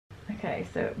Okay,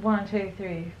 so 1, 2,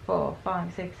 3, 4,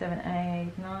 5, 6, 7,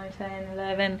 8, 9, 10,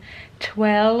 11,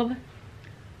 12.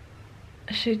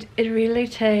 Should it really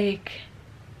take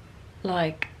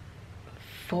like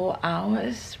 4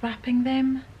 hours wrapping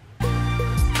them?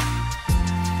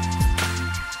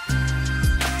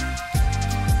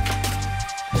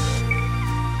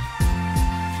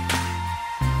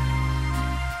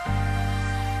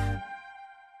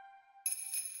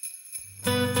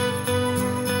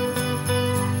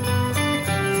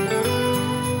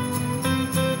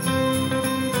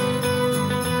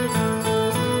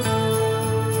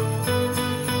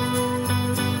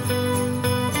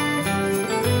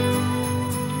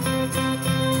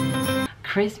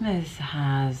 Christmas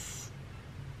has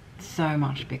so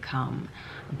much become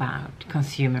about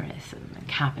consumerism and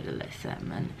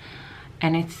capitalism,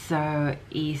 and it's so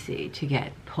easy to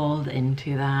get pulled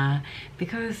into that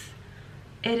because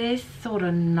it is sort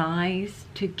of nice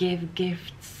to give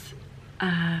gifts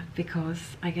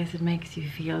because I guess it makes you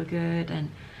feel good,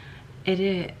 and it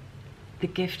is the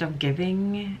gift of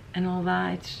giving and all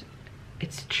that.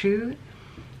 It's true,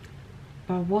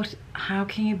 but how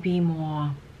can you be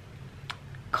more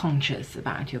conscious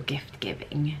about your gift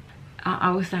giving?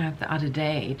 I was out the other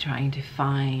day trying to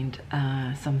find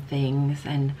some things,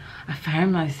 and I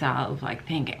found myself like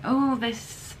thinking, oh,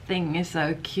 this thing is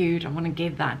so cute, I want to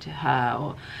give that to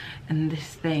her, and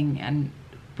this thing,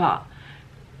 but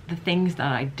the things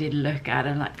that I did look at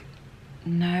are like,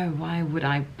 no, why would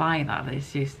I buy that?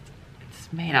 It's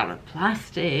made out of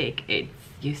plastic, it's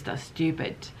just a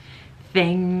stupid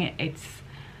thing.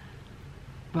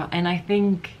 And I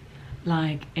think,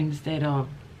 like, instead of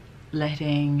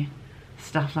letting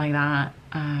stuff like that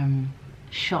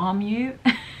charm you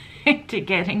into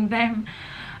getting them,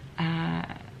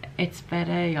 it's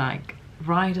better like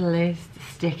write a list,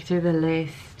 stick to the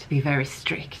list, be very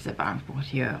strict about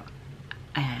what you're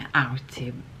out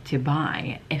to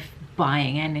buy, if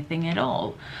buying anything at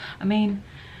all. I mean,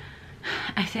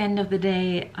 at the end of the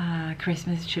day,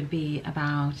 Christmas should be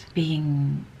about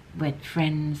being with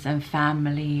friends and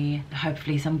family,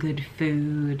 hopefully some good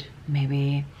food,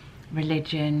 maybe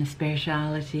religion,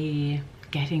 spirituality,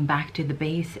 getting back to the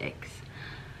basics.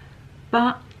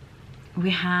 But we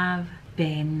have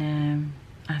been,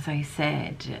 as I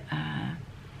said,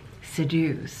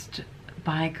 seduced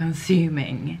by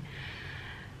consuming.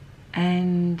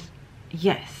 And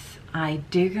yes, I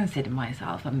do consider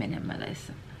myself a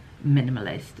minimalist,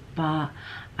 but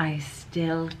I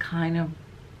still kind of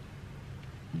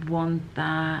want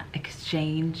that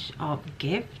exchange of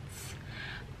gifts.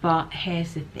 But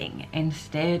here's the thing,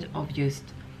 instead of just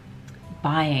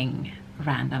buying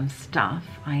random stuff,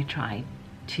 I try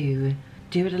to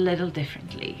do it a little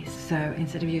differently. So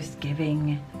instead of just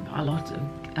giving a lot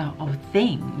of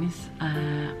things,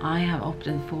 I have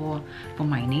opted for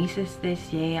my nieces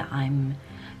this year, I'm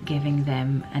giving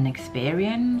them an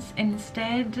experience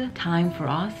instead, time for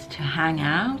us to hang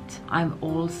out.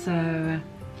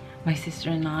 My sister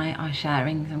and I are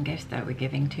sharing some gifts that we're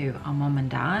giving to our mom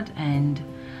and dad, and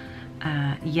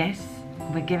yes,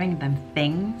 we're giving them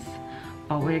things,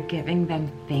 but we're giving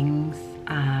them things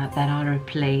that are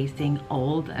replacing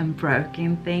old and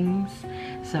broken things,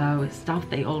 so stuff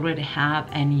they already have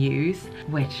and use,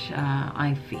 which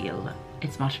I feel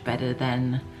it's much better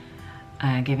than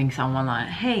giving someone like,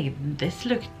 hey, this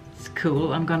looks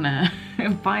cool, I'm gonna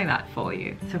buy that for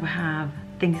you. So we have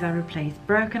things that replace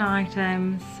broken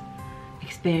items,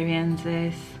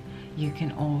 experiences. You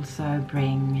can also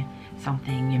bring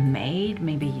something you made,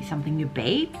 maybe something you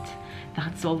baked.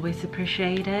 That's always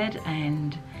appreciated.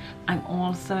 And I'm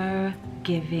also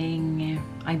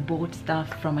I bought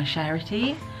stuff from a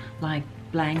charity, like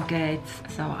blankets,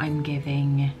 so I'm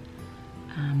giving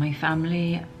my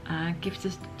family a gift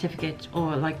certificate,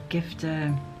 or like gift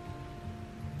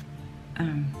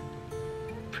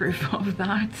proof of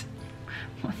that.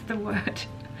 What's the word?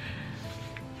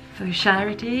 So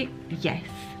charity, yes.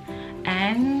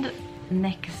 And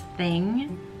next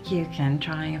thing, you can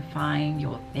try and find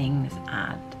your things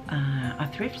at a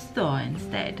thrift store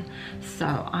instead. So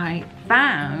I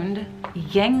found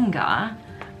Jenga,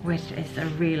 which is a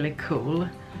really cool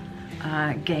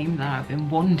game that I've been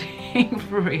wanting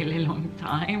for a really long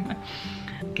time.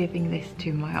 I'm giving this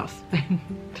to my husband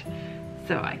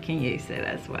so I can use it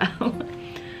as well.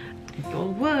 It's all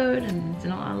wood and there's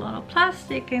not a lot of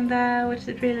plastic in there, which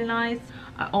is really nice.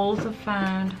 I also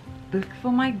found a book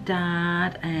for my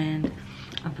dad and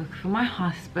a book for my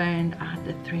husband at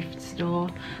the thrift store.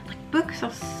 Like, books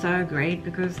are so great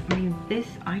because, I mean, this,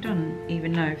 I don't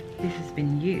even know if this has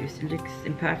been used. It looks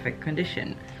in perfect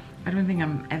condition. I don't think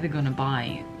I'm ever gonna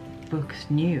buy books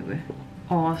new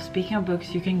Or speaking of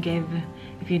books, you can give,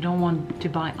 if you don't want to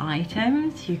buy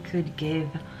items, you could give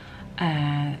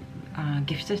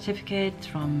gift certificates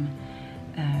from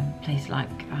places like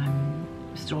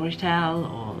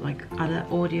Storytel or like other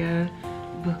audio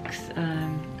books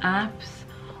apps,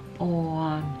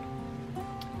 or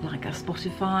like a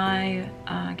Spotify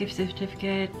gift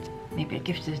certificate, maybe a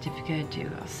gift certificate to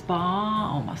a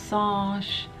spa or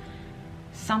massage,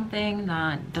 something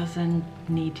that doesn't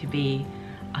need to be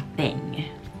a thing.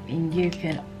 And you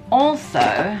can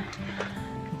also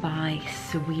buy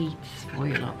sweets for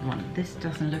your loved one. This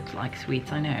doesn't look like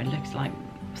sweets, I know it looks like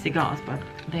cigars, but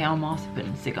they are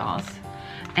marzipan cigars.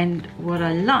 And what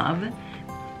I love,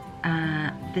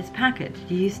 this packet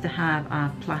used to have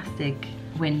a plastic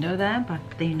window there, but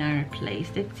they now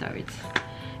replaced it, so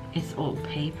it's all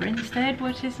paper instead,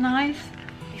 which is nice.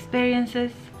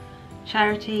 Experiences,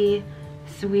 charity,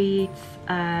 sweets,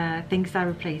 things that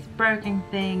replace broken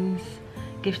things,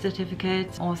 gift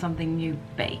certificates, or something you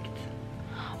baked.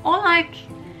 Or like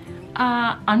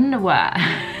underwear.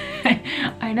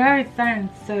 I know it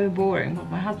sounds so boring, but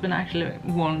my husband actually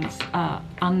wants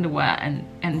underwear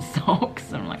and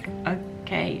socks. I'm like,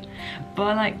 okay,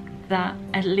 but like that,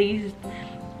 at least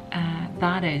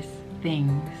that is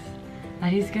things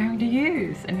that he's going to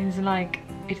use, and he's like,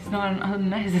 it's not an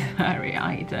unnecessary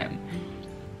item.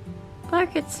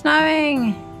 Look, it's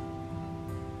snowing.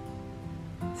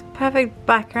 It's a perfect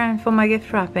background for my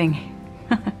gift wrapping.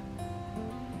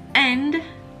 And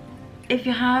if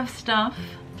you have stuff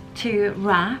to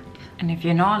wrap, and if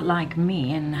you're not like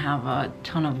me and have a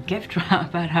ton of gift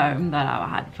wrap at home that I've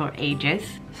had for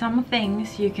ages, some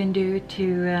things you can do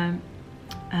to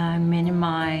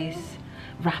minimize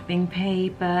wrapping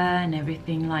paper and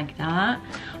everything like that.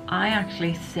 I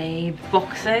actually save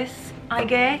boxes I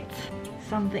get.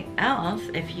 Something else,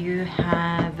 if you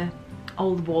have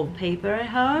old wallpaper at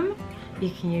home, you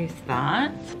can use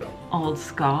that. Old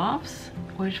scarves,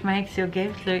 which makes your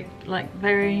gift look like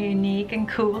very unique and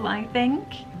cool, I think.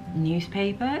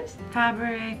 Newspapers,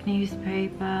 fabric,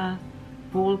 newspaper,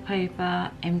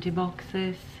 wallpaper, empty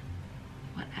boxes.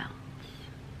 What else?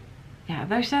 Yeah,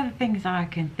 those are the things I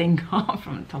can think of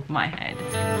from the top of my head.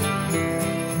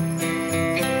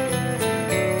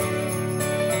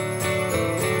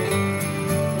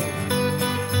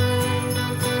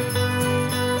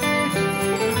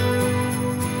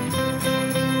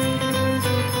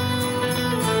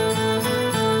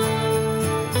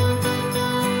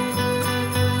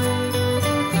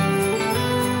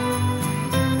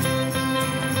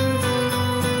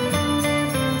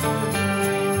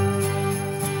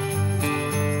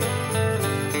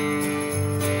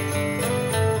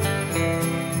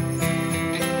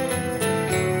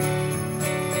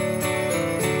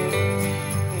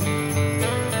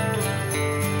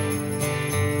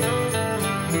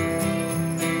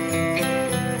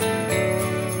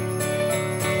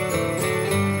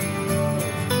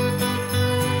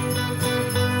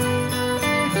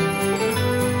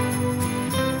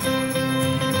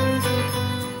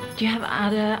 Do you have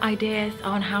other ideas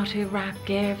on how to wrap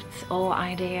gifts or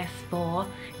ideas for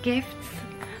gifts?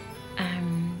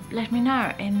 Let me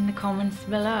know in the comments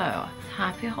below.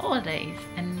 Happy holidays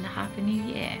and Happy New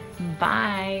Year.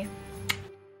 Bye!